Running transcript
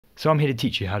So I'm here to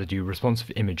teach you how to do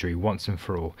responsive imagery once and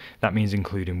for all. That means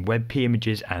including WebP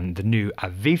images and the new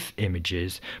AVIF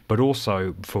images, but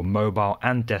also for mobile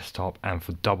and desktop and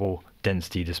for double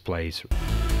density displays.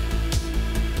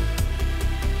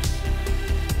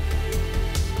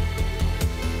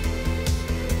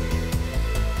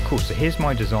 Cool, so here's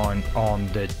my design on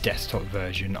the desktop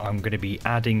version. I'm going to be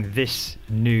adding this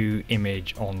new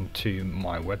image onto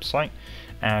my website,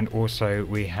 and also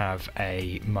we have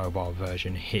a mobile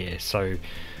version here. So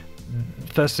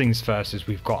first things first is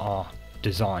we've got our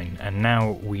design, and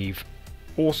now we've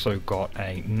also got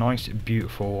a nice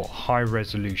beautiful high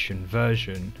resolution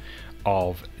version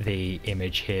of the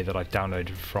image here that I've downloaded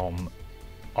from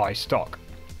iStock.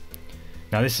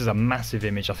 Now this is a massive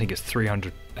image, I think it's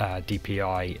 300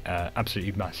 dpi,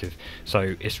 absolutely massive,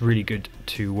 so it's really good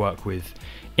to work with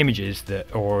images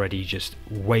that are already just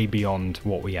way beyond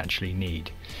what we actually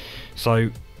need. So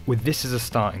with this as a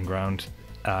starting ground,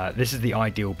 this is the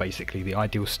ideal, basically the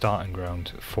ideal starting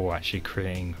ground for actually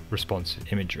creating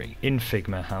responsive imagery. In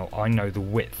Figma, how I know the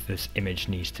width this image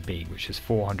needs to be, which is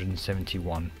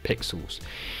 471 pixels.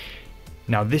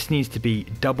 Now this needs to be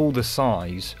double the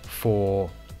size for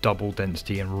double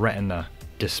density and retina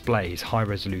displays, high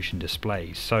resolution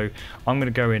displays. So I'm going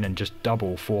to go in and just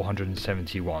double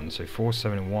 471. So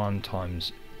 471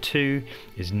 times 2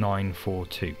 is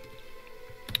 942.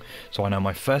 So I know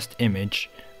my first image,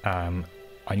 I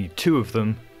need two of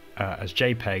them as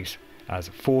JPEGs as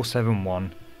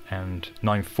 471 and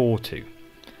 942.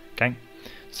 Okay,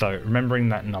 so remembering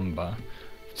that number.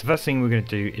 So the first thing we're going to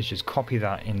do is just copy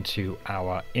that into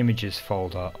our images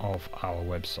folder of our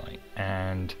website,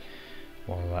 and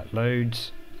while that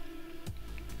loads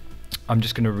I'm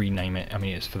just going to rename it. I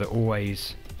mean, it's for the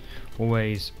always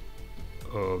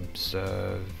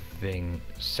observing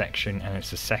section, and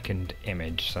it's the second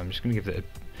image, so I'm just going to give it a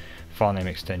file name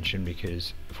extension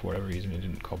because for whatever reason it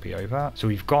didn't copy over. So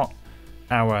we've got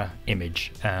our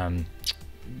image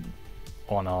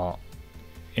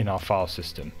in our file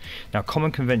system. Now, common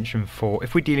convention for,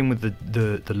 if we're dealing with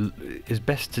it's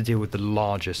best to deal with the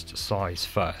largest size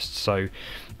first. So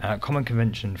common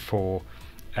convention for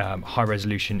high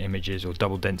resolution images or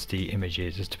double density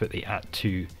images is to put the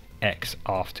 @2x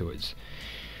afterwards.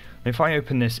 If I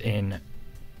open this in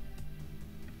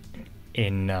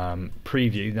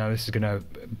preview, now this is going to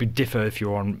differ if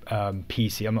you're on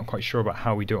PC. I'm not quite sure about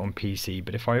how we do it on PC,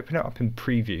 but if I open it up in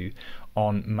preview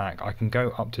on Mac, I can go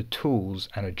up to tools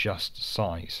and adjust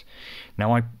size.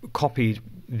 Now I copied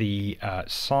the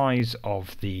size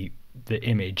of the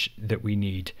image that we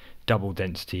need double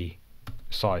density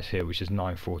size here, which is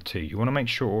 942. You want to make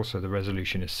sure also the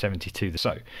resolution is 72.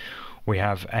 So we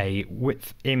have a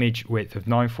image width of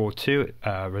 942,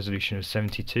 resolution of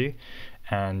 72,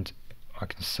 and I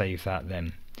can save that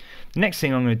then. The next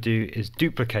thing I'm going to do is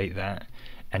duplicate that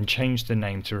and change the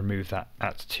name to remove that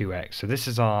 @2x. So this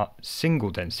is our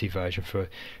single density version for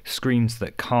screens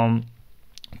that can't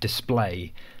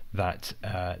display that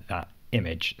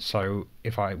image. So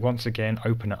if I once again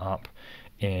open it up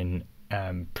in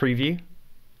preview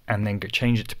and then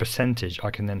change it to percentage,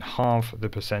 I can then halve the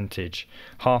percentage,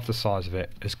 half the size of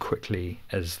it as quickly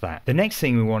as that. The next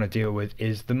thing we want to deal with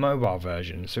is the mobile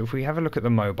version. So if we have a look at the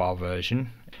mobile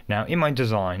version, now in my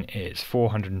design it's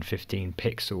 415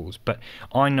 pixels, but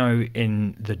I know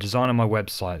in the design of my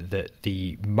website that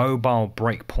the mobile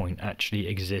breakpoint actually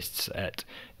exists at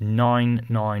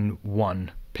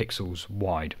 991 pixels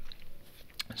wide.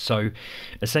 So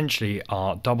essentially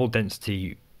our double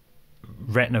density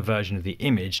retina version of the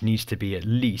image needs to be at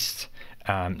least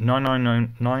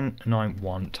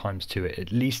 991 times 2. It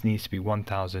at least needs to be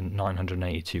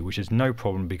 1982, which is no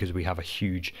problem because we have a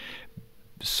huge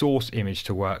source image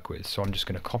to work with. So I'm just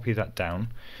going to copy that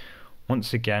down.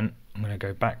 Once again, I'm going to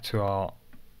go back to our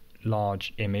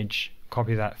large image,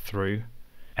 copy that through,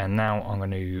 and now I'm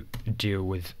going to deal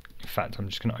with, in fact I'm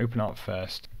just going to open up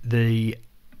first. The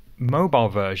mobile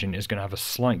version is going to have a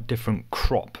slight different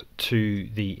crop to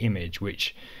the image,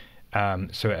 which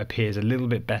so it appears a little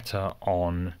bit better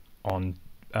on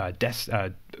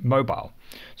mobile.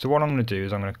 So what I'm going to do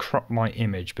is I'm going to crop my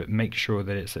image, but make sure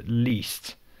that it's at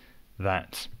least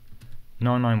that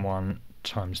 991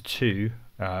 times 2,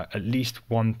 at least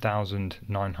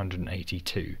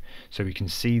 1982, so we can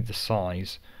see the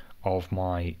size of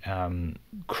my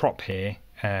crop here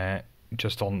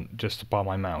just by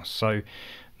my mouse. So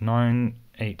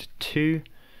 982,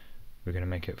 we're going to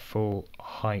make it full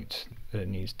height that it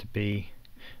needs to be,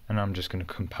 and I'm just going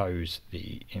to compose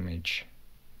the image,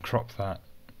 crop that,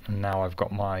 and now I've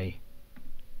got my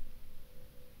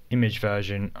image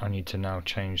version. I need to now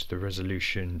change the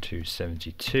resolution to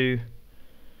 72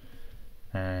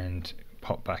 and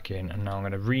pop back in, and now I'm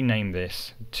going to rename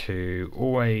this to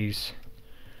always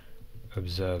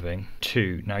observing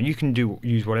 2. Now you can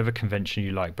use whatever convention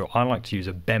you like, but I like to use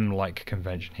a BEM-like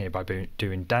convention here by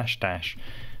doing --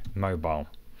 mobile.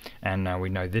 And now we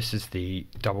know this is the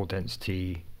double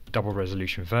density, double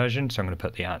resolution version, so I'm going to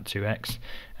put the @2x,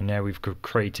 and there we've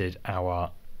created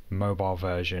our mobile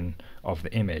version of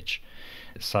the image.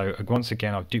 So once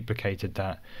again, I've duplicated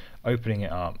that, opening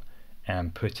it up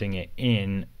and putting it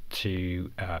in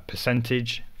to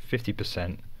percentage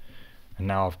 50%, and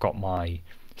now I've got my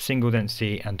single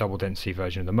density and double density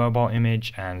version of the mobile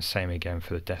image, and same again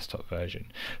for the desktop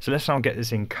version. So let's now get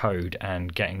this in code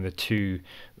and getting the two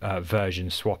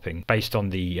versions swapping based on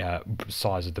the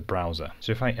size of the browser.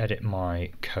 So if I edit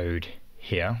my code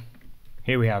here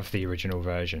we have the original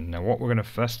version. Now what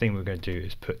first thing we're going to do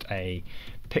is put a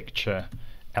picture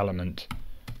element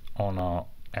on our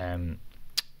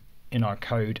in our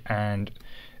code and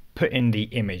put in the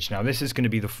image. Now this is going to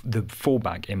be the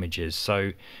fallback images,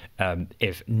 so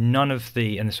if none of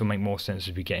the, and this will make more sense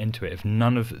as we get into it, if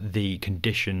none of the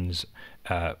conditions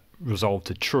resolve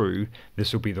to true,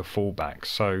 this will be the fallback.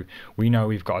 So we know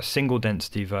we've got a single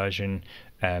density version.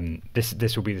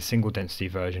 This will be the single density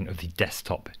version of the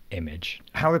desktop image.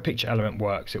 How the picture element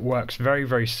works, it works very,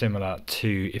 very similar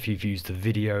to if you've used the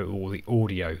video or the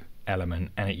audio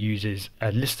element, and it uses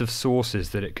a list of sources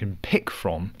that it can pick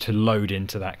from to load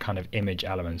into that kind of image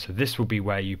element. So this will be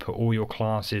where you put all your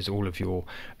classes, all of your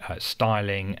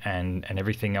styling and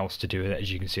everything else to do with it.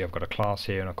 As you can see, I've got a class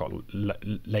here and I've got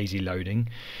lazy loading.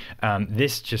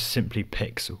 This just simply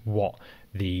picks what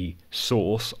the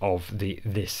source of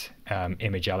this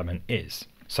image element is.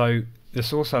 So the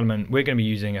source element, we're going to be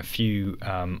using a few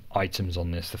items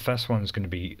on this. The first one is going to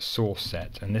be source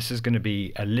set, and this is going to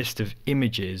be a list of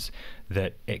images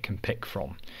that it can pick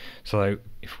from. So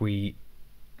if we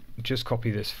just copy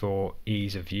this for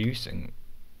ease of use and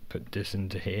put this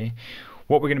into here,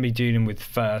 what we're going to be dealing with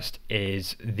first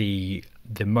is the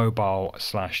mobile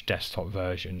 / desktop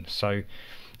version. So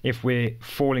if we're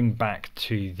falling back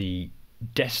to the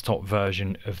desktop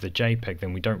version of the JPEG,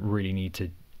 then we don't really need to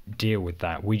deal with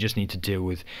that. We just need to deal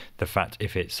with the fact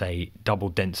if it's a double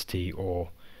density or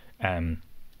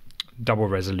double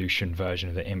resolution version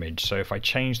of the image. So if I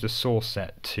change the source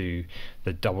set to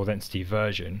the double density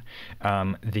version,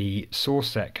 the source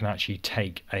set can actually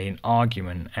take an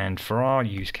argument, and for our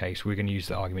use case we're going to use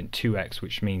the argument 2x,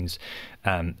 which means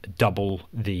double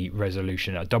the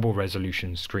resolution, a double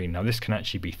resolution screen. Now this can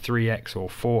actually be 3x or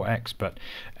 4x, but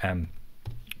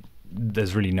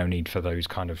there's really no need for those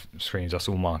kind of screens. That's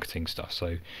all marketing stuff. So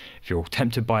if you're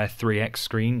tempted by a 3x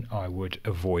screen, I would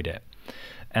avoid it.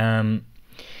 And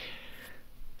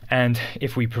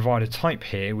if we provide a type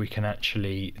here, we can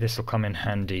actually, this will come in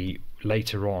handy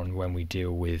later on when we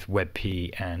deal with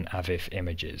WebP and AVIF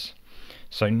images.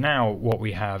 So now what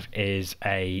we have is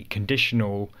a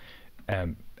conditional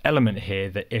element here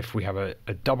that if we have a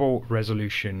double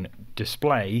resolution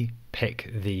display,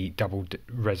 pick the double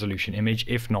resolution image,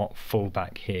 if not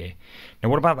fallback here. Now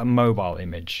what about the mobile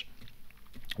image?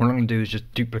 What I'm going to do is just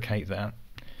duplicate that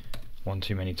one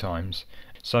too many times.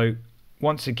 So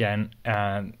once again,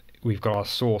 we've got our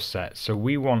source set, so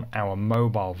we want our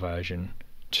mobile version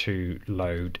to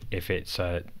load if it's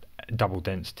a double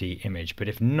density image, but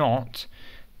if not,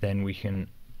 then we can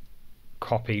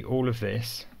copy all of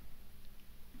this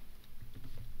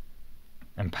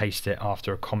and paste it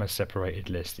after a comma separated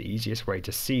list. The easiest way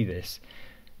to see this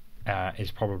is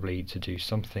probably to do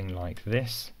something like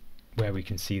this, where we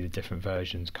can see the different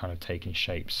versions kind of taking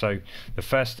shape. So the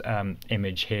first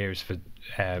image here is for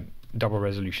double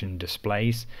resolution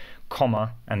displays,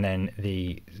 comma, and then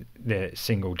the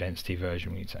single density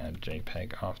version. We need to add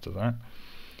JPEG after that.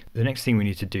 The next thing we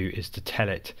need to do is to tell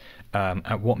it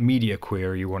at what media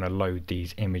query you want to load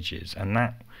these images, and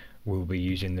that will be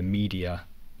using the media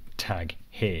tag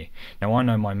here. Now I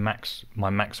know my max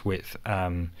width,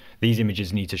 these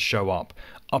images need to show up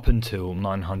until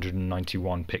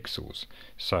 991 pixels.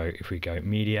 So if we go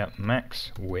media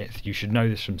max width, you should know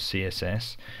this from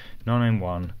CSS,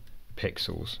 991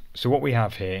 pixels. So what we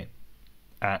have here,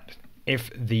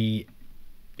 if the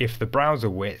browser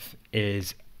width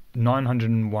is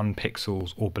 901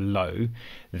 pixels or below,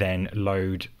 then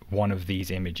load one of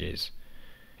these images.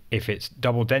 If it's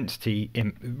double density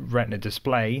in retina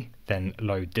display, then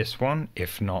load this one.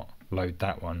 If not, load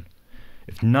that one.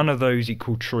 If none of those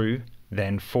equal true,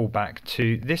 then fall back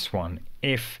to this one.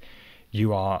 If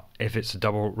it's a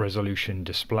double resolution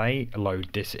display, load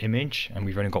this image, and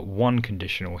we've only got one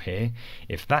conditional here.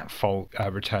 If that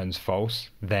returns false,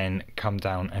 then come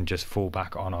down and just fall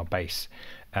back on our base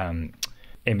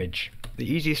image.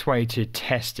 the easiest way to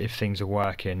test if things are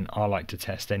working, I like to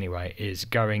test anyway, is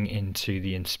going into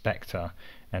the inspector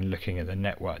and looking at the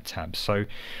network tab. So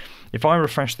if I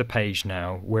refresh the page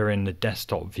now, we're in the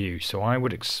desktop view. So I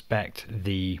would expect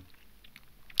the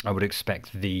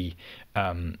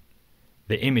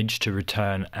image to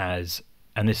return as,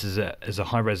 and this is a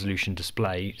high resolution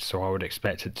display, so I would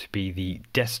expect it to be the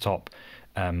desktop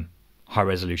high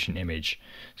resolution image.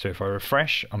 So if I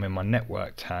refresh, I'm in my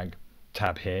network tab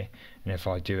here, and if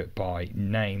I do it by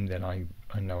name, then I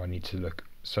know I need to look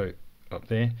so up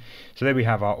there. So there we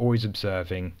have our always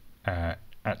observing at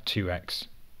 2x,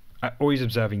 always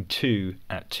observing 2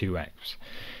 at 2x.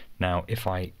 Now if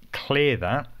I clear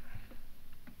that,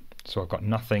 so I've got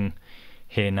nothing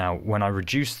here now. When I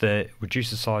reduce the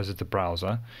size of the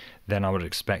browser, then I would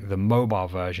expect the mobile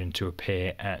version to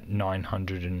appear at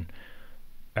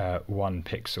 901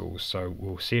 pixels. So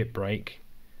we'll see it break.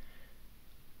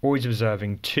 Always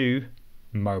observing 2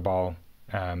 mobile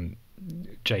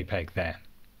JPEG there.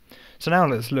 So now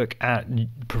let's look at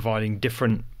providing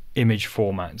different image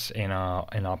formats in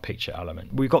our picture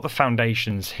element. We've got the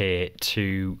foundations here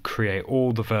to create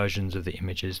all the versions of the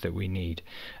images that we need.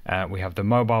 We have the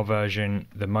mobile version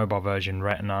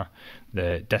Retina,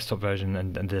 the desktop version,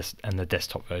 and the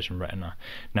desktop version Retina.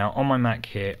 Now on my Mac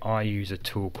here, I use a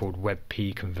tool called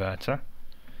Webp Converter,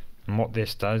 and what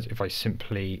this does, if I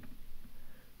simply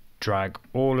drag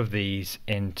all of these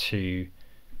into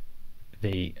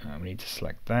the, we need to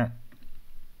select that,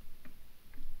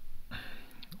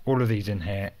 all of these in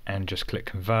here, and just click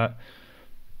convert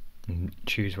and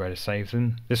choose where to save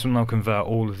them. This will now convert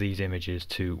all of these images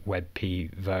to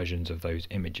Webp versions of those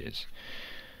images.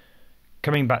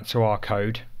 Coming back to our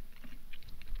code,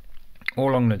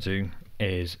 all I'm going to do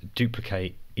is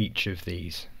duplicate each of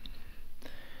these,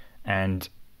 and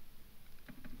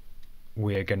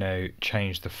we're going to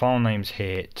change the file names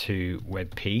here to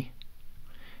Webp,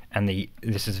 and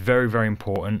this is very, very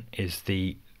important, is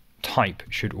the type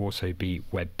should also be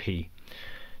Webp.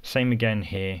 Same again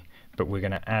here, but we're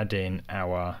going to add in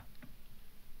our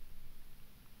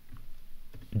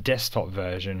desktop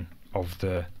version of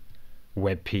the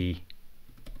Webp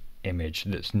image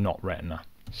that's not Retina.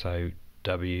 So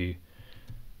WEP,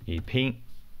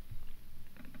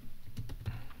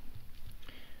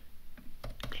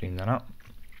 clean that up.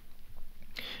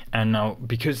 And now,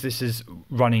 because this is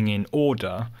running in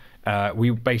order, we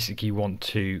basically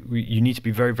you need to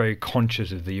be very, very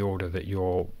conscious of the order that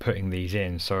you're putting these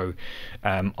in. So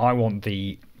my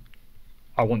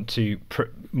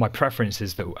preference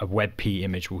is that a Webp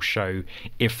image will show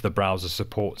if the browser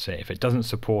supports it. If it doesn't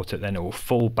support it, then it will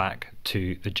fall back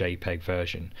to the JPEG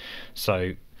version.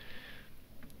 So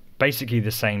basically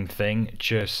the same thing,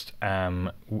 just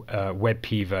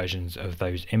Webp versions of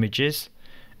those images,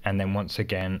 and then once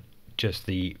again just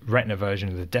the Retina version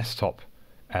of the desktop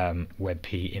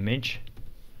Webp image,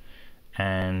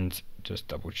 and just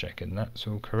double checking that's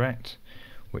all correct,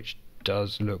 which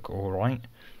does look alright.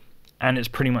 And it's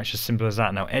pretty much as simple as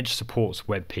that. Now Edge supports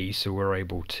Webp, so we're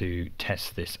able to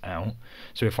test this out.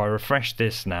 So if I refresh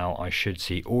this now, I should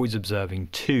see always observing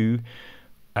 2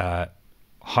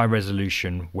 high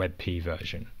resolution Webp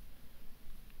version,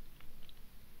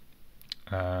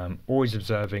 always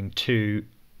observing 2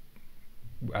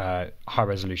 high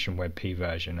resolution Webp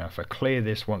version. Now if I clear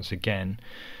this once again,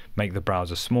 make the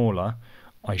browser smaller,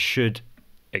 I should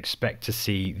expect to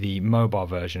see the mobile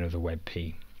version of the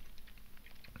Webp.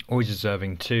 Always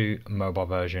observing 2 mobile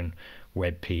version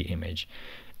Webp image.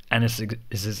 And it's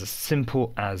as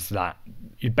simple as that.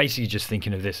 You're basically just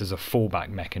thinking of this as a fallback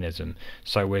mechanism.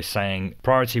 So we're saying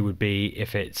priority would be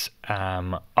if it's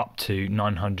up to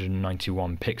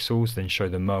 991 pixels, then show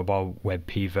the mobile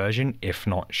Webp version. If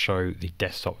not, show the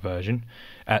desktop version.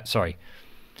 The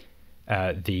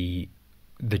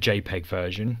JPEG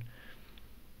version.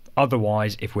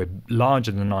 Otherwise, if we're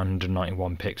larger than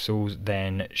 991 pixels,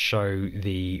 then show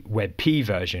the Webp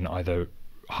version, either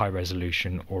high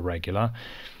resolution or regular.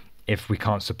 If we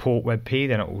can't support Webp,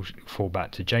 then it will fall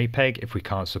back to JPEG. If we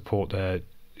can't support the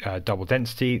double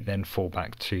density, then fall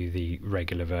back to the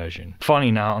regular version.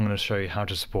 Finally, now I'm going to show you how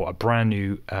to support a brand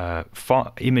new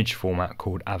image format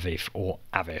called AVIF, or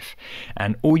AVIF.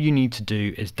 And all you need to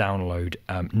do is download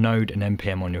Node and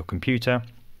NPM on your computer,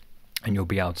 and you'll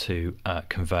be able to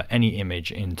convert any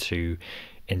image into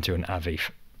an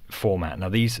AVIF format. Now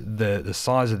the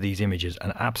size of these images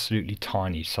are absolutely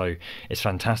tiny, so it's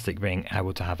fantastic being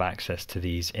able to have access to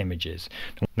these images.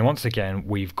 Now once again,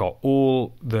 we've got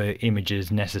all the images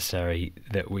necessary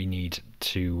that we need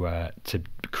to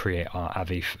create our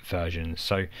AVIF version.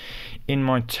 So in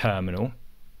my terminal,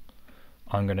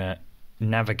 I'm going to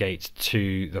navigate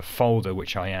to the folder,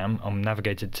 which I'm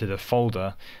navigated to the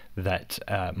folder that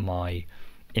my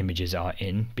images are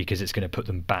in, because it's going to put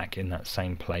them back in that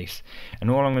same place. And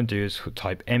all I'm going to do is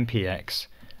type npx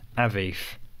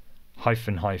avif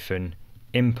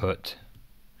input.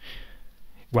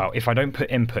 Well, if I don't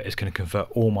put input, it's going to convert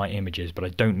all my images, but I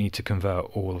don't need to convert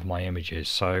all of my images,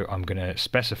 so I'm going to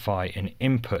specify an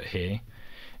input here,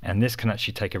 and this can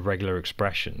actually take a regular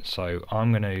expression. So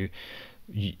I'm going to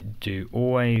do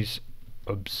always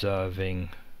observing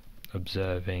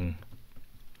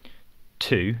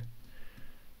 2,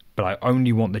 but I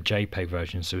only want the JPEG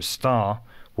version, so star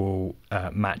will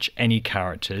match any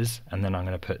characters, and then I'm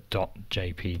going to put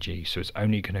 .jpg, so it's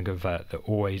only going to convert the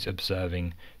always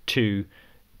observing 2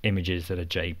 images that are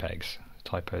JPEGs.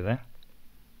 Typo there.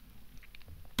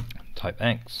 Type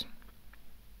X.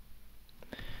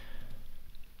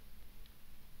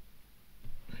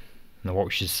 Now what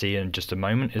we should see in just a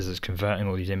moment is it's converting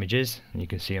all these images, and you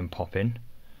can see them pop in.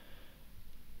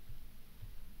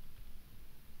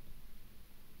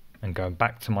 And going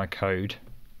back to my code,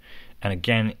 and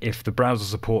again, if the browser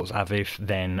supports AVIF,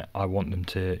 then I want them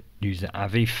to use the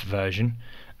AVIF version.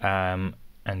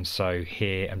 And so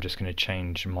here I'm just going to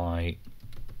change my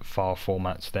file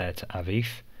formats there to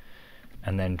AVIF,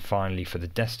 and then finally for the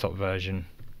desktop version,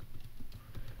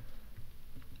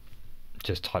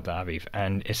 just type the AVIF,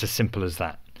 and it's as simple as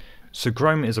that. So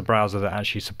Chrome is a browser that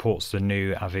actually supports the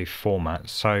new AVIF format.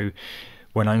 So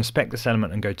when I inspect this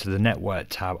element and go to the network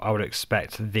tab, I would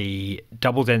expect the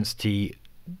double density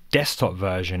desktop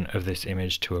version of this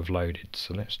image to have loaded.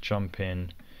 So let's jump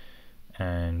in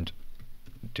and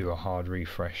do a hard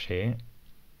refresh here,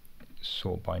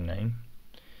 sort by name.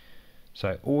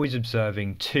 So always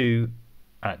observing 2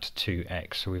 at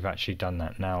 2x, so we've actually done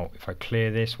that. Now if I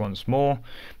clear this once more,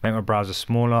 make my browser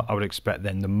smaller, I would expect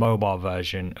then the mobile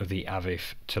version of the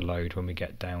AVIF to load when we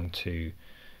get down to,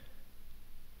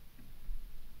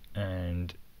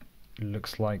 and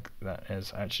looks like that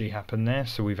has actually happened there.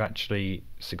 So we've actually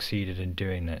succeeded in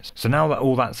doing this. So now that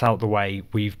all that's out the way,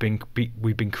 we've been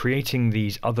creating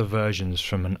these other versions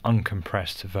from an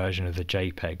uncompressed version of the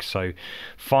JPEG. So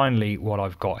finally what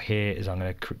I've got here is I'm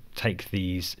going to take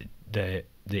these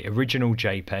the original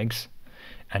JPEGs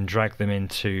and drag them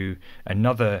into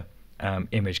another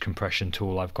image compression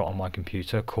tool I've got on my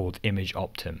computer called Image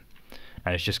Optim,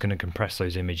 and it's just going to compress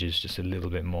those images just a little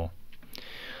bit more.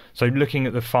 So looking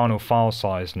at the final file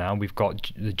size now, we've got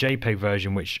the JPEG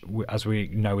version, which as we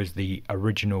know is the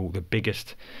original, the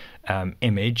biggest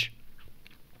image,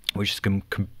 which has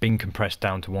been compressed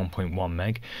down to 1.1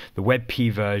 meg. The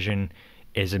Webp version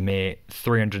is a mere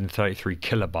 333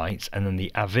 kilobytes, and then the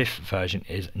AVIF version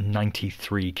is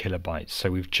 93 kilobytes.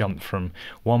 So we've jumped from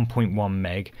 1.1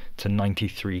 meg to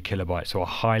 93 kilobytes. So I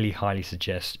highly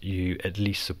suggest you at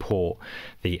least support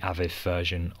the AVIF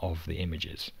version of the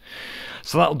images.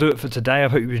 So that'll do it for today. I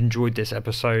hope you enjoyed this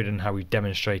episode and how we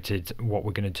demonstrated what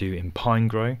we're going to do in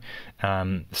Pinegrow.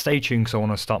 Stay tuned, because I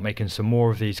want to start making some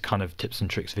more of these kind of tips and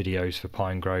tricks videos for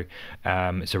Pinegrow.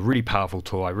 It's a really powerful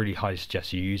tool. I really highly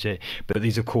suggest you use it, but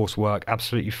these of course work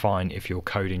absolutely fine if you're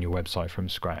coding your website from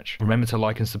scratch. Remember to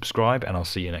like and subscribe, and I'll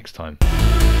see you next time.